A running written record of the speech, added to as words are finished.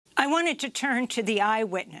wanted to turn to the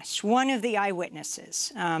eyewitness, one of the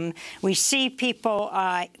eyewitnesses. We see people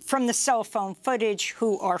from the cell phone footage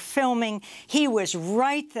who are filming. He was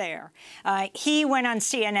right there. He went on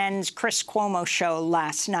CNN's Chris Cuomo show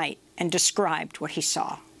last night and described what he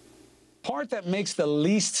saw. Part that makes the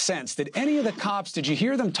least sense. Did any of the cops, did you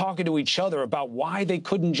hear them talking to each other about why they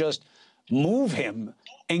couldn't just move him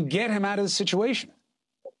and get him out of the situation?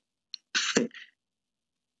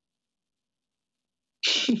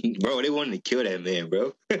 Bro, they wanted to kill that man,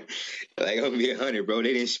 bro. Like, I'm gonna be 100, bro.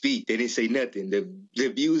 They didn't speak. They didn't say nothing. The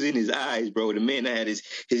views in his eyes, bro. The man that had his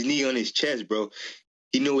knee on his chest, bro.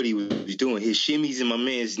 He knew what he was doing. His shimmies in my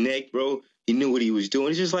man's neck, bro. He knew what he was doing.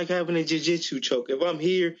 It's just like having a jiu-jitsu choke. If I'm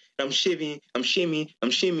here, I'm shimmying,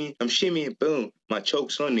 boom, my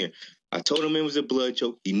choke's on there. I told him it was a blood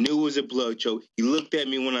choke. He knew it was a blood choke. He looked at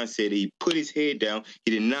me when I said it. He put his head down.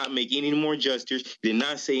 He did not make any more gestures. He did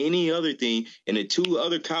not say any other thing. And the two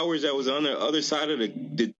other cowards that was on the other side of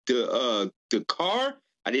the car,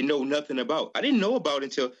 I didn't know nothing about. I didn't know about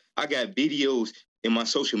until I got videos in my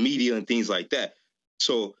social media and things like that.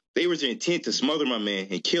 So they was intent to smother my man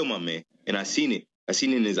and kill my man. And I seen it. I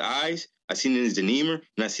seen it in his eyes. I seen it in his demeanor.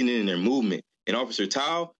 And I seen it in their movement. And Officer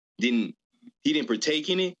Tao didn't partake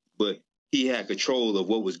in it, but he had control of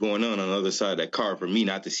what was going on the other side of that car for me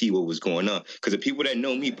not to see what was going on. Because the people that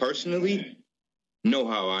know me personally know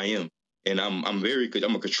how I am. And I'm very good.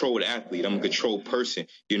 I'm a controlled athlete. I'm a controlled person.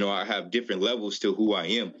 You know, I have different levels to who I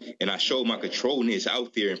am. And I show my controlness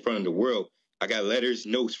out there in front of the world. I got letters,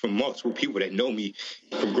 notes from multiple people that know me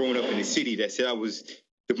from growing up in the city that said I was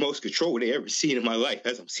the most controlled they ever seen in my life.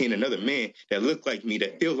 As I'm seeing another man that looked like me,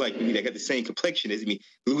 that feels like me, that got the same complexion as me,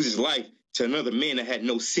 lose his life to another man that had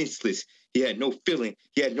no senseless. He had no feeling.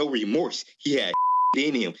 He had no remorse. He had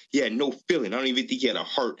in him. He had no feeling. I don't even think he had a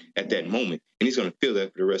heart at that moment. And he's going to feel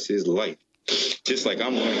that for the rest of his life. Just like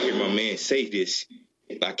I'm going to hear my man say this.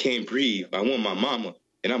 I can't breathe. I want my mama.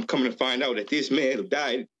 And I'm coming to find out that this man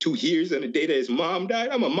died 2 years on the day that his mom died.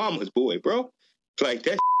 I'm a mama's boy, bro. Like,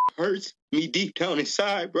 that hurts me deep down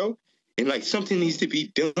inside, bro. And, like, something needs to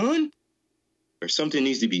be done. Or something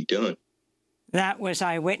needs to be done. That was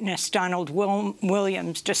eyewitness Donald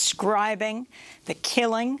Williams describing the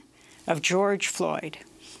killing of George Floyd.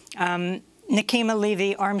 Nekima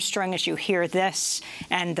Levy-Armstrong, as you hear this,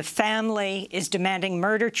 and the family is demanding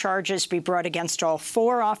murder charges be brought against all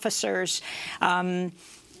 4 officers.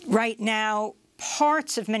 Right now,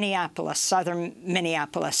 parts of Minneapolis, southern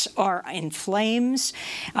Minneapolis, are in flames.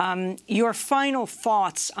 Your final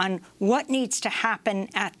thoughts on what needs to happen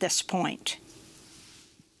at this point?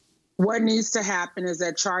 What needs to happen is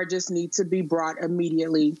that charges need to be brought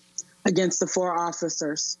immediately against the 4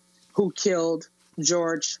 officers who killed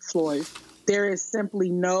George Floyd. There is simply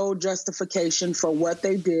no justification for what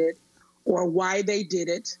they did or why they did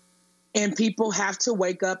it. And people have to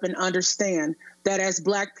wake up and understand that as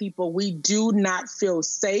Black people, we do not feel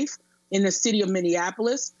safe in the city of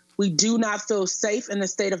Minneapolis. We do not feel safe in the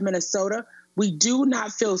state of Minnesota. We do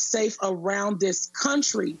not feel safe around this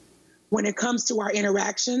country when it comes to our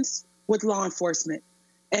interactions with law enforcement.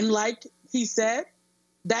 And like he said,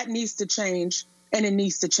 that needs to change, and it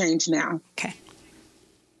needs to change now. Okay.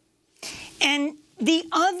 And the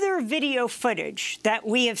other video footage that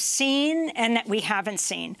we have seen and that we haven't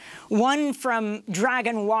seen, one from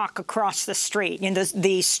Dragon Walk across the street, you know,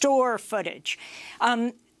 the store footage,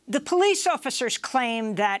 the police officers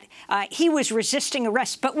claim that he was resisting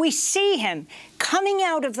arrest, but we see him coming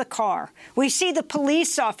out of the car. We see the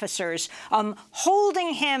police officers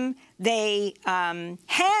holding him. They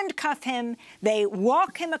handcuff him. They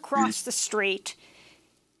walk him across the street,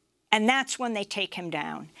 and that's when they take him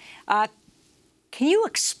down. Can you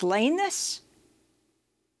explain this?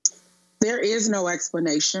 There is no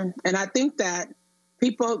explanation, and I think that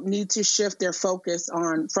people need to shift their focus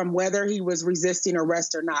from whether he was resisting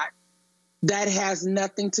arrest or not. That has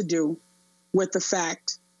nothing to do with the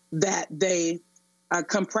fact that they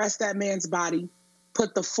compressed that man's body,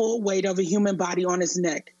 put the full weight of a human body on his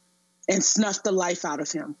neck, and snuffed the life out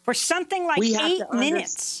of him. For something like 8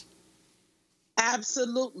 minutes.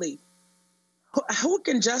 Absolutely. Who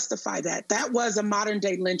can justify that? That was a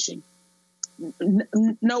modern-day lynching.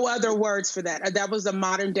 No other words for that. That was a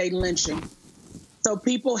modern-day lynching. So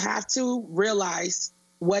people have to realize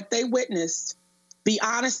what they witnessed, be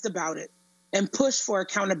honest about it, and push for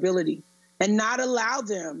accountability, and not allow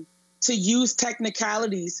them to use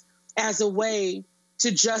technicalities as a way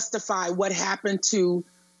to justify what happened to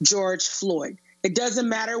George Floyd. It doesn't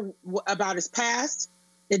matter about his past.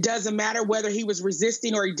 It doesn't matter whether he was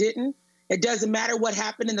resisting or he didn't. It doesn't matter what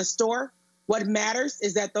happened in the store. What matters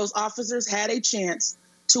is that those officers had a chance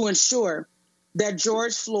to ensure that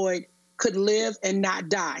George Floyd could live and not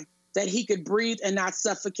die, that he could breathe and not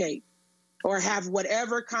suffocate, or have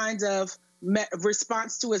whatever kind of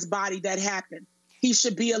response to his body that happened. He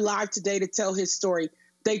should be alive today to tell his story.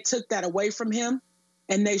 They took that away from him,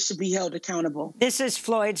 and they should be held accountable. This is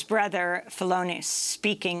Floyd's brother, Philonis,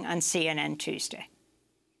 speaking on CNN Tuesday.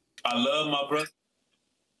 I love my brother.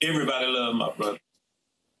 Everybody loves my brother.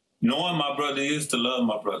 Knowing my brother is to love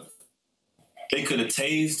my brother. They could have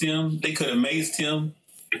tased him. They could have maced him.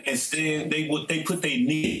 Instead, they put their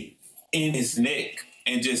knee in his neck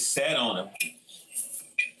and just sat on him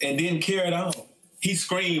and didn't care at all. He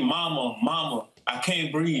screamed, "Mama, mama, I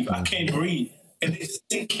can't breathe. I can't breathe." And they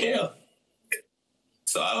didn't care.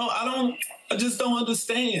 So I just don't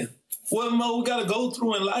understand what more we got to go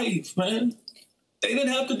through in life, man. They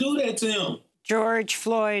didn't have to do that to him. George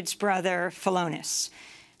Floyd's brother, Philonis,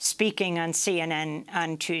 speaking on CNN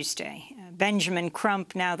on Tuesday. Benjamin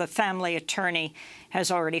Crump, now the family attorney, has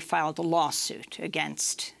already filed a lawsuit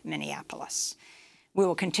against Minneapolis. We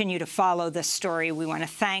will continue to follow this story. We want to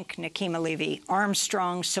thank Nekima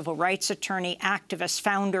Levy-Armstrong, civil rights attorney, activist,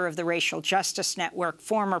 founder of the Racial Justice Network,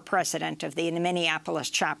 former president of the Minneapolis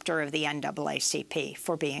chapter of the NAACP,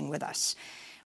 for being with us.